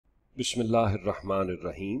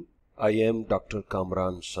Bismillahirrahmanirrahim. I am Dr.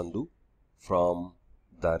 Kamran Sandhu from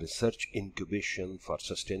the Research Incubation for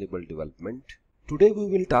Sustainable Development. Today we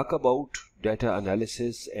will talk about data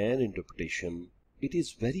analysis and interpretation. It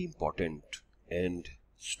is very important and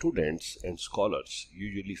students and scholars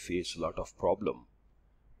usually face a lot of problem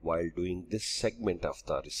while doing this segment of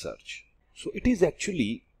the research. So it is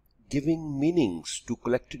actually giving meanings to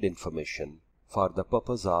collected information for the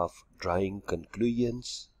purpose of drawing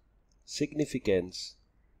conclusions, significance,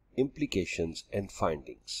 implications and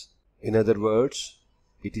findings. In other words,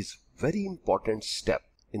 it is very important step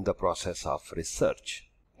in the process of research,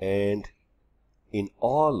 and in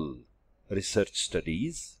all research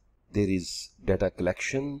studies there is data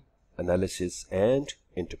collection, analysis and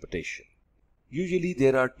interpretation. Usually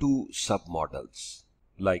there are two sub-models,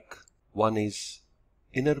 like one is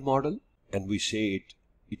inner model and we say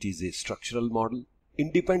it is a structural model.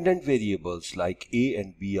 Independent variables like A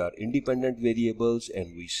and B are independent variables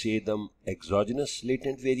and we say them exogenous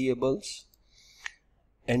latent variables.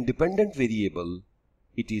 And dependent variable,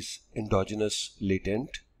 it is endogenous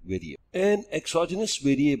latent variable. An exogenous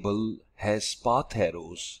variable has path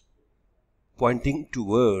arrows pointing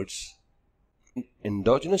towards.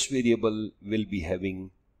 Endogenous variable will be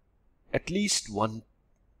having at least one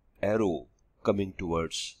arrow coming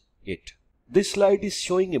towards it. This slide is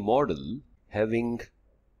showing a model having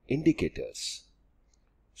indicators.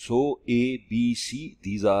 So A, B, C,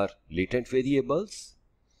 these are latent variables,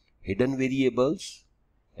 hidden variables,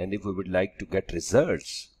 and if we would like to get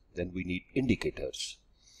results, then we need indicators.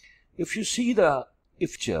 If you see the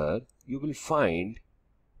picture, you will find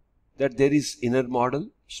that there is inner model,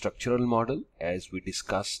 structural model, as we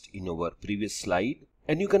discussed in our previous slide,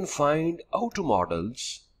 and you can find outer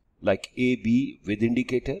models like A, B with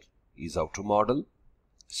indicator is outer model,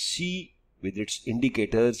 C with its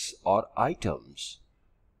indicators or items,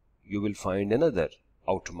 you will find another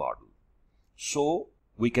outer model. So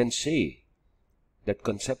we can say that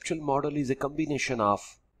conceptual model is a combination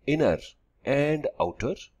of inner and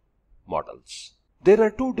outer models. There are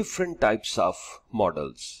two different types of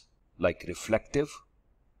models like reflective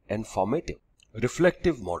and formative.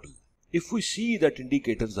 Reflective model. If we see that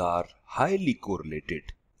indicators are highly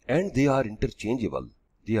correlated and they are interchangeable,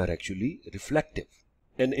 they are actually reflective.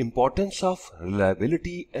 And importance of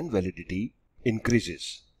reliability and validity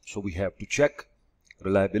increases. So we have to check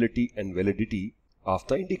reliability and validity of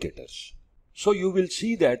the indicators. So you will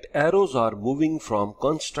see that arrows are moving from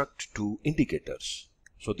construct to indicators.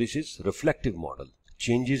 So this is reflective model.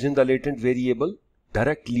 Changes in the latent variable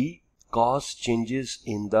directly cause changes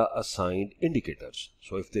in the assigned indicators.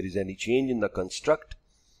 So if there is any change in the construct,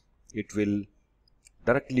 it will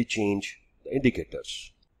directly change the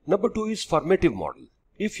indicators. Number two is formative model.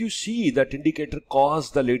 If you see that indicator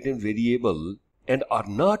cause the latent variable and are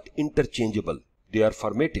not interchangeable, they are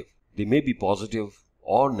formative. They may be positive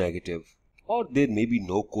or negative, or there may be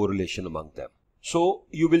no correlation among them. So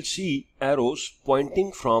you will see arrows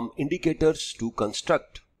pointing from indicators to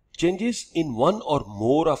construct. Changes in one or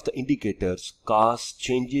more of the indicators cause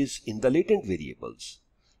changes in the latent variables.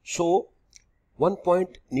 So one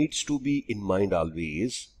point needs to be in mind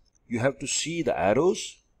always. You have to see the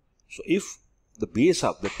arrows. So if the base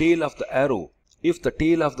of the tail of the arrow, if the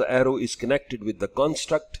tail of the arrow is connected with the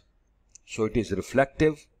construct, so it is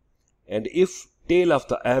reflective, and if tail of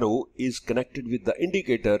the arrow is connected with the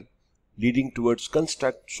indicator leading towards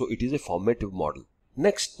construct, so it is a formative model.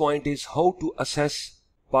 Next point is how to assess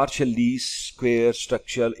partial least square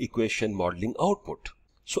structural equation modeling output.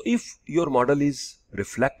 So if your model is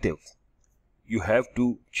reflective, you have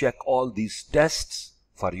to check all these tests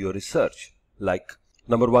for your research, like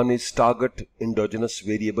number one is target endogenous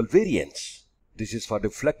variable variance. This is for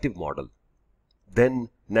reflective model. Then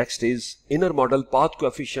next is inner model path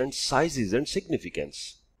coefficient sizes and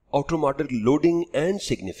significance. Outer model loading and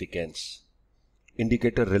significance.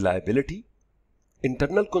 Indicator reliability.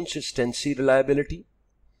 Internal consistency reliability.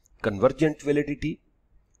 Convergent validity.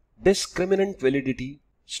 Discriminant validity.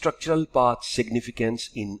 Structural path significance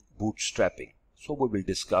in bootstrapping. So we will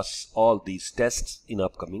discuss all these tests in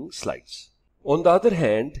upcoming slides. On the other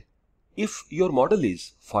hand, if your model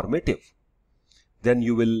is formative, then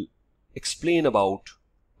you will explain about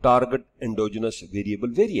target endogenous variable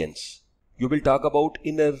variance. You will talk about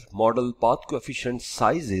inner model path coefficient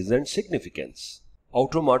sizes and significance,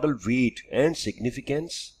 outer model weight and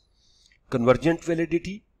significance, convergent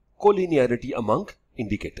validity, collinearity among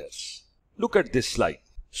indicators. Look at this slide.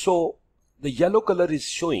 So the yellow color is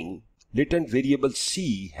showing latent variable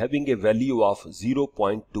C having a value of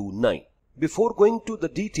 0.29. Before going to the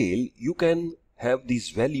detail, you can have this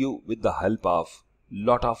value with the help of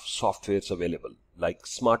lot of softwares available like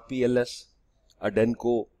Smart PLS,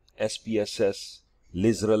 Adenco, SPSS,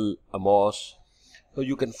 Lizrel, Amos. So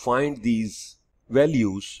you can find these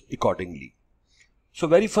values accordingly. So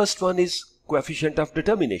very first one is coefficient of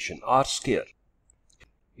determination, R square.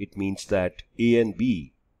 It means that A and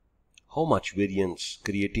B, how much variance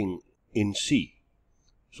creating in C.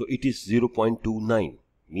 So it is 0.29,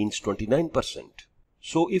 means 29%.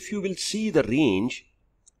 So if you will see the range,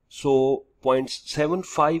 so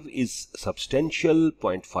 0.75 is substantial,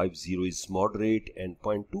 0.50 is moderate, and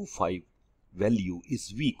 0.25 value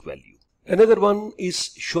is weak value. Another one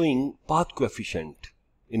is showing path coefficient.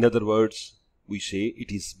 In other words, we say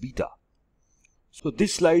it is beta. So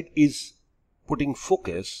this slide is putting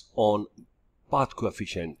focus on path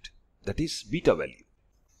coefficient, that is beta value.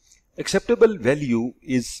 Acceptable value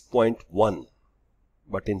is 0.1,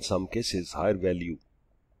 but in some cases higher value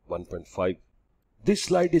 1.5. This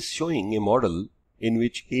slide is showing a model in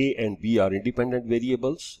which A and B are independent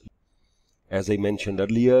variables. As I mentioned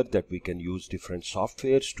earlier, that we can use different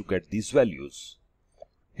softwares to get these values.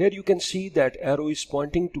 Here you can see that arrow is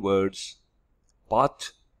pointing towards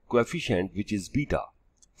path coefficient, which is beta,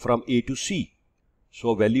 from A to C.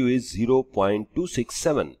 So value is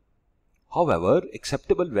 0.267. However,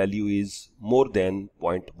 acceptable value is more than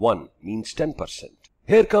 0.1, means 10%.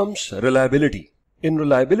 Here comes reliability. In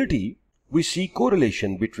reliability, we see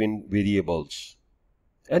correlation between variables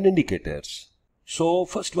and indicators. So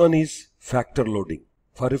first one is factor loading.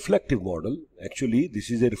 For reflective model, actually this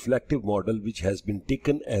is a reflective model which has been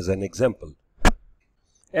taken as an example.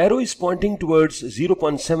 Arrow is pointing towards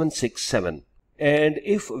 0.767, and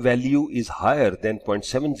if value is higher than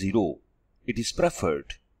 0.70, it is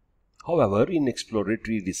preferred. However, in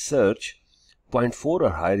exploratory research, 0.4 or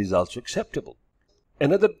higher is also acceptable.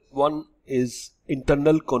 Another one is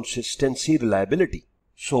internal consistency reliability.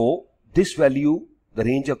 So this value, the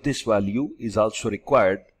range of this value is also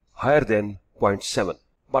required higher than 0.7.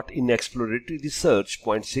 But in exploratory research,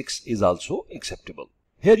 0.6 is also acceptable.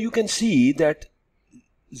 Here you can see that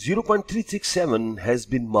 0.367 has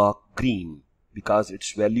been marked green because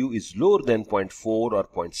its value is lower than 0.4 or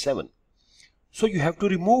 0.7. So you have to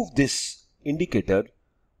remove this indicator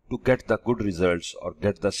to get the good results or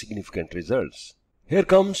get the significant results. Here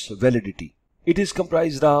comes validity. It is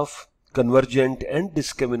comprised of convergent and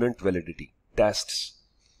discriminant validity tests.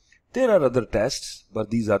 There are other tests, but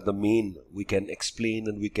these are the main we can explain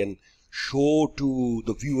and we can show to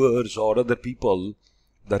the viewers or other people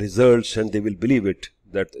the results, and they will believe it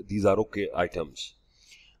that these are okay items.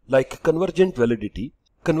 Like convergent validity.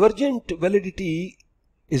 Convergent validity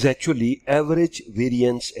is actually average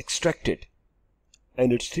variance extracted,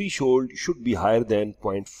 and its threshold should be higher than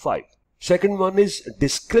 0.5. Second one is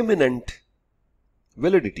discriminant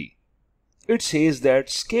validity. It says that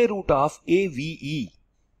square root of AVE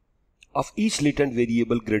of each latent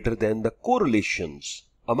variable greater than the correlations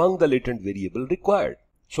among the latent variable required.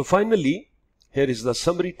 So finally, here is the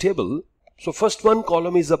summary table. So first one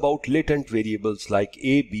column is about latent variables like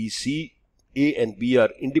A, B, C. A and B are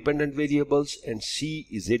independent variables and C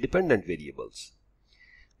is a dependent variables.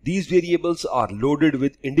 These variables are loaded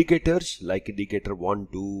with indicators like indicator 1,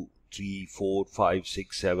 2, 3, 4, 5,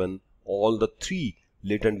 6, 7, all the 3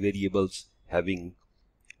 latent variables having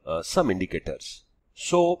some indicators.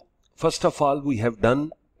 So first of all, we have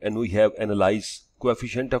done and we have analyzed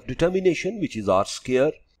coefficient of determination, which is R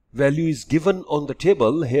square. Value is given on the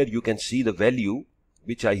table. Here you can see the value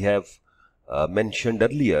which I have mentioned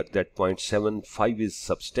earlier, that 0.75 is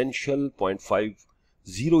substantial,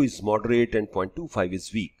 0.50 is moderate, and 0.25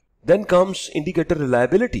 is weak. Then comes indicator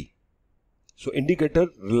reliability. So indicator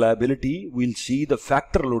reliability, we'll see the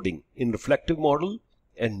factor loading in reflective model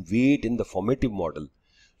and weight in the formative model.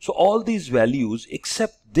 So all these values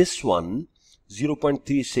except this one,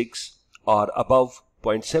 0.36, are above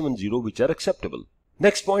 0.70, which are acceptable.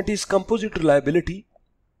 Next point is composite reliability,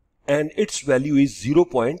 and its value is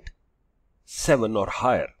 0.7 or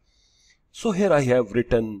higher. So here I have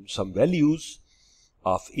written some values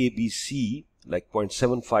of ABC like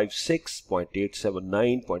 0.756,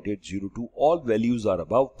 0.879, 0.802. All values are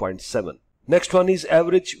above 0.7. Next one is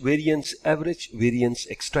average variance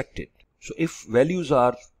extracted. So if values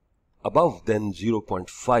are above than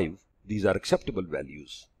 0.5, these are acceptable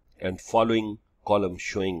values, and following column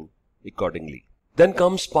showing accordingly. Then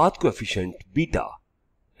comes path coefficient beta,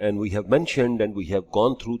 and we have mentioned and we have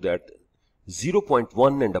gone through that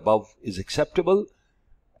 0.1 and above is acceptable.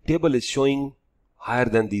 Table is showing higher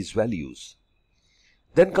than these values.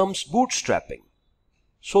 Then comes bootstrapping.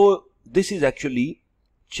 So this is actually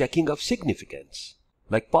checking of significance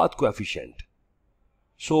like path coefficient.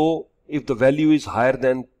 So if the value is higher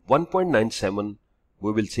than 1.97,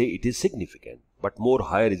 we will say it is significant. but more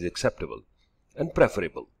higher is acceptable and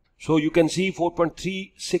preferable. So you can see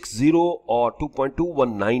 4.360 or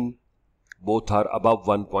 2.219 both are above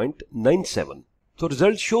 1.97. So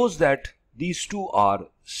result shows that these two are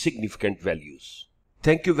significant values.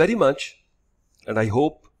 Thank you very much, and I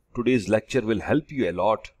hope today's lecture will help you a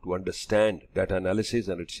lot to understand data analysis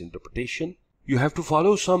and its interpretation. You have to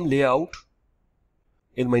follow some layout.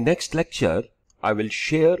 In my next lecture, I will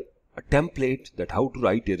share a template that how to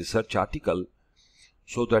write a research article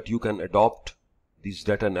so that you can adopt these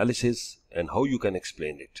data analysis and how you can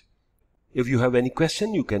explain it. If you have any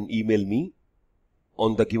question, you can email me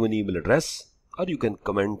on the given email address, or you can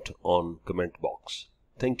comment on comment box.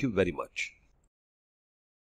 Thank you very much.